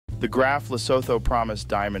The Graff Lesotho Promise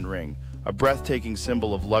Diamond Ring, a breathtaking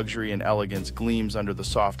symbol of luxury and elegance, gleams under the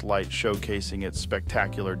soft light, showcasing its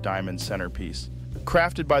spectacular diamond centerpiece.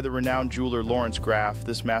 Crafted by the renowned jeweler Lawrence Graff,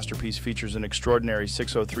 this masterpiece features an extraordinary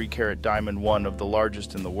 603-carat diamond, one of the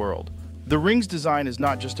largest in the world. The ring's design is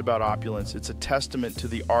not just about opulence, it's a testament to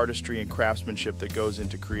the artistry and craftsmanship that goes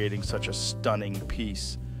into creating such a stunning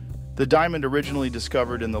piece. The diamond, originally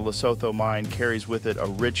discovered in the Lesotho mine, carries with it a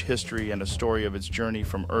rich history and a story of its journey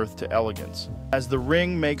from earth to elegance. As the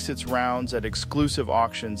ring makes its rounds at exclusive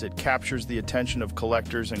auctions, it captures the attention of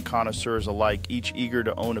collectors and connoisseurs alike, each eager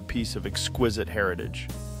to own a piece of exquisite heritage.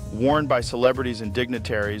 Worn by celebrities and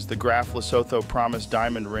dignitaries, the Graff Lesotho Promise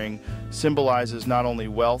Diamond Ring symbolizes not only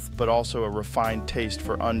wealth but also a refined taste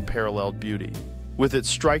for unparalleled beauty. With its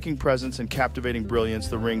striking presence and captivating brilliance,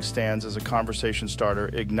 the ring stands as a conversation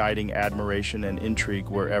starter, igniting admiration and intrigue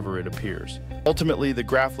wherever it appears. Ultimately, the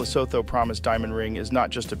Graff Lesotho Promise Diamond Ring is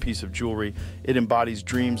not just a piece of jewelry, it embodies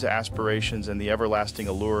dreams, aspirations, and the everlasting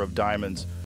allure of diamonds.